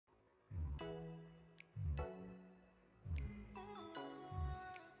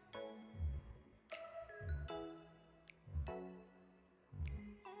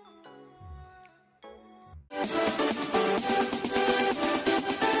Hi,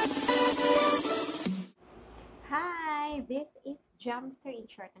 this is JAM-STER, in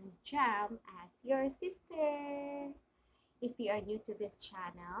short, and JAM as your sister. If you are new to this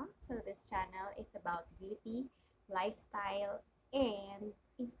channel, so this channel is about beauty, lifestyle, and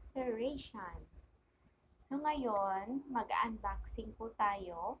inspiration. So ngayon, mag-unboxing po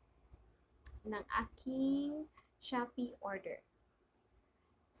tayo ng aking Shopee order.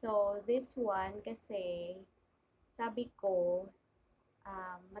 So this one kasi sabi ko,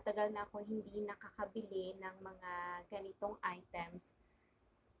 matagal na ako hindi nakakabili ng mga ganitong items,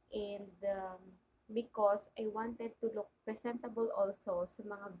 and because I wanted to look presentable also sa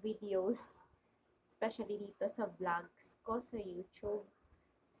mga videos, especially dito sa vlogs ko sa YouTube.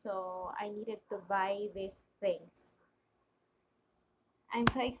 So I needed to buy these things. I'm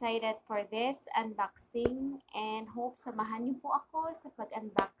so excited for this unboxing and hope samahan niyo po ako sa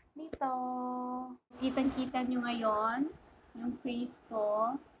pag-unbox nito. Kitang-kita niyo ngayon yung face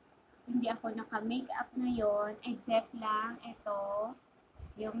ko. Hindi ako naka-makeup ngayon, except lang ito,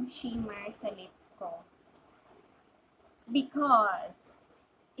 yung shimmer sa lips ko. Because,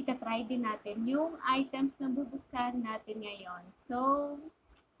 itatry din natin yung items na bubuksan natin ngayon. So,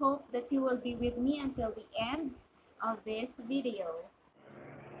 hope that you will be with me until the end of this video.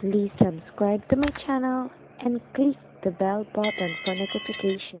 Please subscribe to my channel and click the bell button for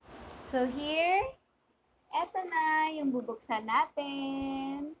notification. So here, eto na yung bubuksan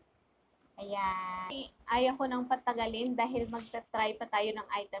natin. Ayan. Ayaw ko nang patagalin dahil magta-try pa tayo ng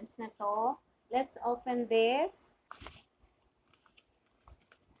items na to. Let's open this.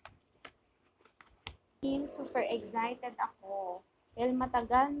 Super excited ako. Dahil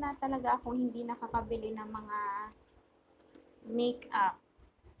matagal na talaga akong hindi nakakabili ng mga makeup.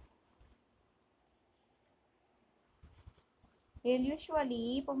 Dahil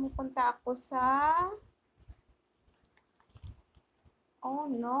usually, pumupunta ako sa... Oh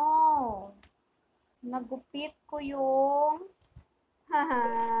no! Nagupit ko yung... Haha!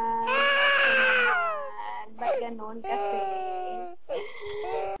 Ba't ganun kasi?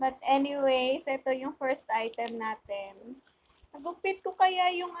 But anyways, ito yung first item natin. Nagupit ko kaya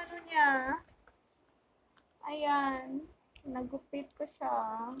yung ano niya. Ayan. Nagupit ko siya.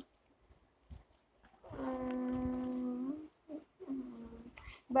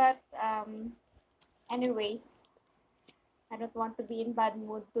 But, anyways, I don't want to be in bad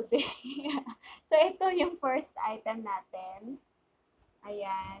mood today. So, ito yung first item natin.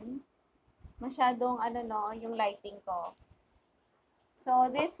 Ayan. Masyadong, yung lighting ko.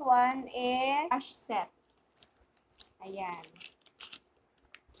 So, this one is brush set. Ayan.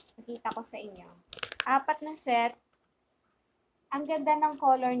 Nakita ko sa inyo. 4 na set. Ang ganda ng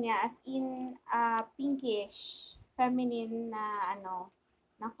color niya, as in, pinkish, feminine na,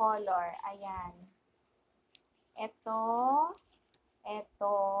 na color. Ayan. Ito,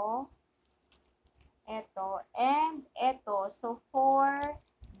 and ito. So, 4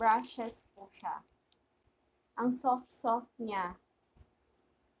 brushes po siya. Ang soft-soft niya.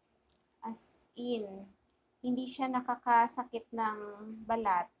 As in, hindi siya nakakasakit ng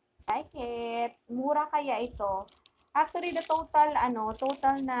balat. Like it. Mura kaya ito. Actually, the total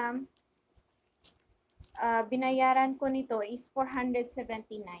na binayaran ko nito is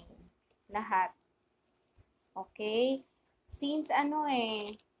 479. Lahat. Okay? Since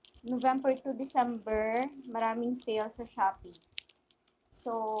November to December, maraming sale sa Shopee.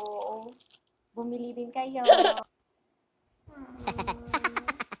 So, bumili din kayo.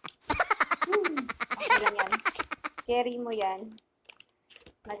 Okay lang yan. Carry mo yan.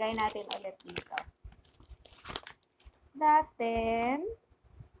 Lagay natin ulit dito. Natin,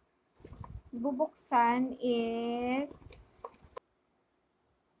 bubuksan is,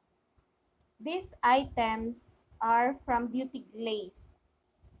 these items are from Beauty Glazed.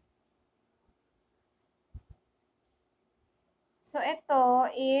 So, ito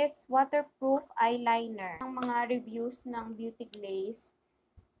is waterproof eyeliner. Ang mga reviews ng Beauty Glazed.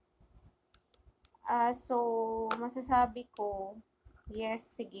 So, masasabi ko, yes,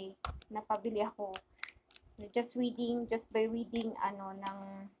 sige, napabili ako. Just by reading, ng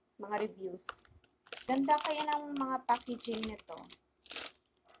mga reviews. Ganda kaya ng mga packaging nito.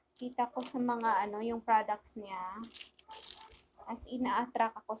 Kita ko sa mga, yung products niya. As in,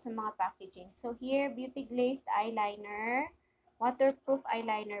 na-attract ako sa mga packaging. So, here, Beauty Glazed Eyeliner. Waterproof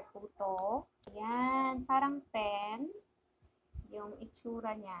eyeliner po to. Ayan, parang pen. Yung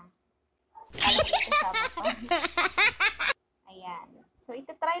itsura niya. Alam ko kasama pa. Ayan. So,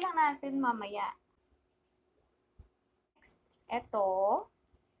 itatry lang natin mamaya. Next, ito.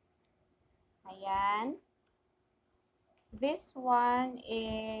 Ayan. This one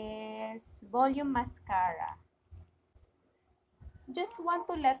is volume mascara. Just want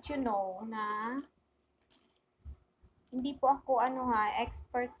to let you know na hindi po ako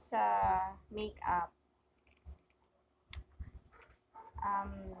expert sa makeup.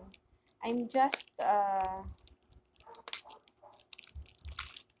 I'm just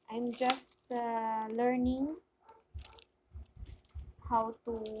learning how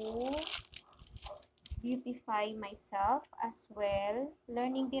to beautify myself as well.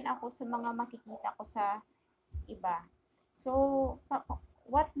 Learning din ako sa mga makikita ko sa iba. So,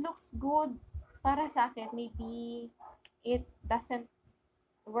 what looks good para sa akin, maybe it doesn't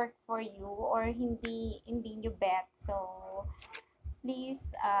work for you or hindi nyo bet. So,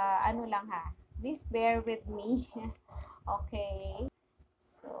 please, please bear with me. Okay.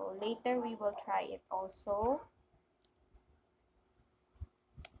 So, later we will try it also.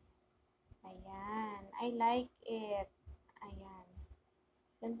 Ayan. I like it. Ayan.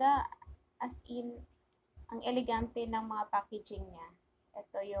 Ganda. As in, ang elegante ng mga packaging niya.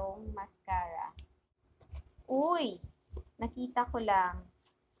 Ito yung mascara. Uy! Nakita ko lang.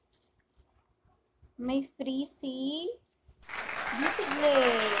 May free si Beauty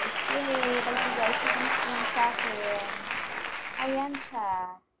Glazed. Yay! Thank you guys for free sa akin. Ayan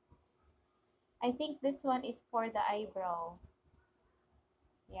siya. I think this one is for the eyebrow.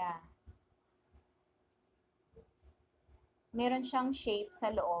 Yeah. Meron siyang shape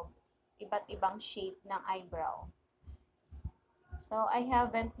sa loob. Iba't ibang shape ng eyebrow. So, I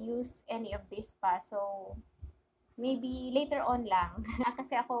haven't used any of this pa. So, maybe later on lang.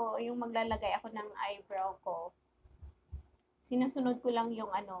 Kasi ako, yung maglalagay ako ng eyebrow ko. Sinusunod ko lang yung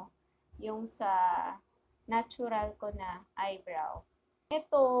yung sa natural ko na eyebrow.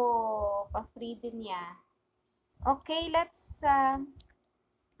 Ito, pa-free din niya. Okay, let's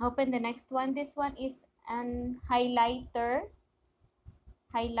open the next one. This one is an highlighter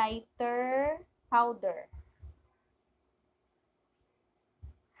powder.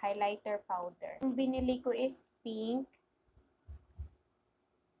 Highlighter powder. Yung binili ko is pink.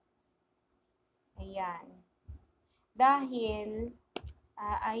 Ayan. Dahil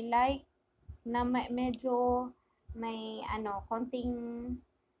I like na medyo may konting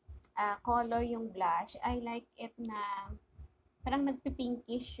color yung blush. I like it na parang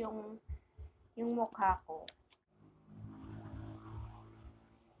nagpipinkish yung mukha ko.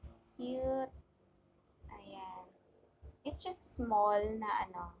 Cute. Ayan. It's just small na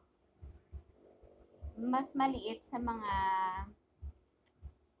mas maliit sa mga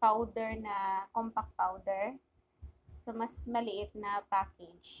powder na compact powder. So, mas maliit na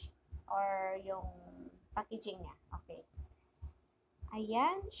package or yung packaging niya. Okay.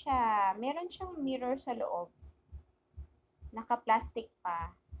 Ayan siya. Meron siyang mirror sa loob. Naka-plastic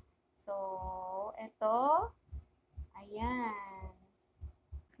pa. So, ito. Ayan.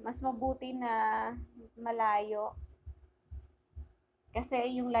 Mas mabuti na malayo.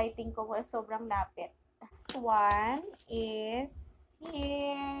 Kasi yung lighting ko sobrang lapit. Next one is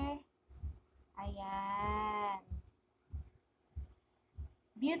here. Ayan.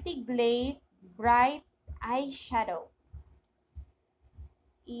 Beauty Glazed Bright Eyeshadow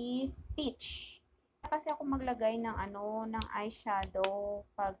is peach. Kasi ako maglagay ng ng eyeshadow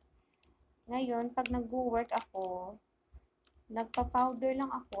pag nag-work ako, nagpa-powder lang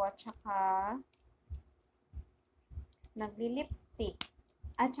ako at saka nagli-lipstick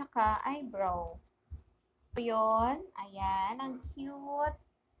at saka eyebrow. So, yun, ayan, ang cute.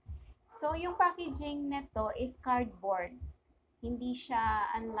 So, yung packaging nito is cardboard. Hindi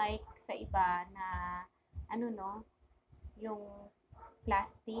siya unlike sa iba na yung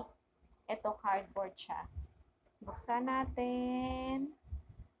plastic. Ito cardboard siya. Buksan natin.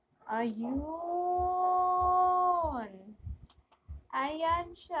 Ayun.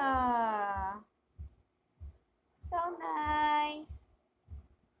 Ayan siya. So nice.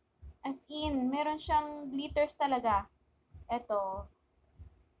 As in, meron siyang glitters talaga. Ito.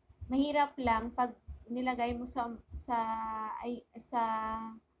 Mahirap lang pag nilagay mo sa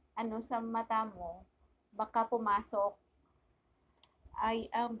mata mo, baka pumasok.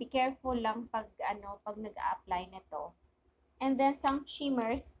 Be careful lang pag nag-a-apply nito. And then some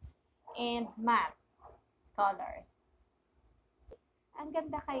shimmers and matte colors. Ang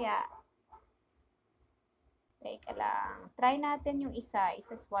ganda kaya. Teka lang. Try natin yung isa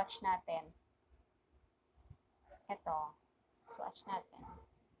swatch natin. Ito. Swatch natin.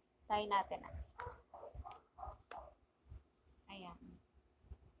 Try natin. Ayan.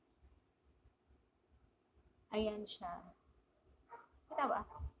 Ayan siya. Kita ba?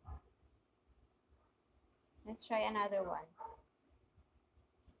 Let's try another one.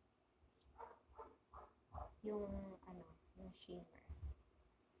 Yung shimmer.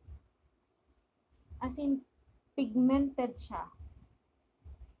 As in, pigmented siya.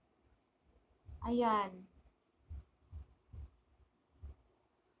 Ayan.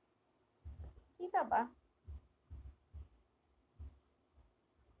 Kita ba?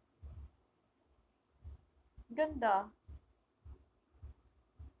 Ganda.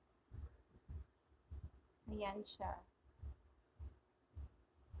 Ayan siya.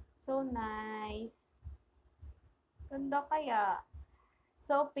 So nice. Ganda kaya.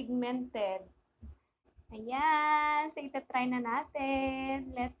 So pigmented. Ayan. So, ita-try na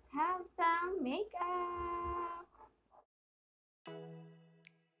natin. Let's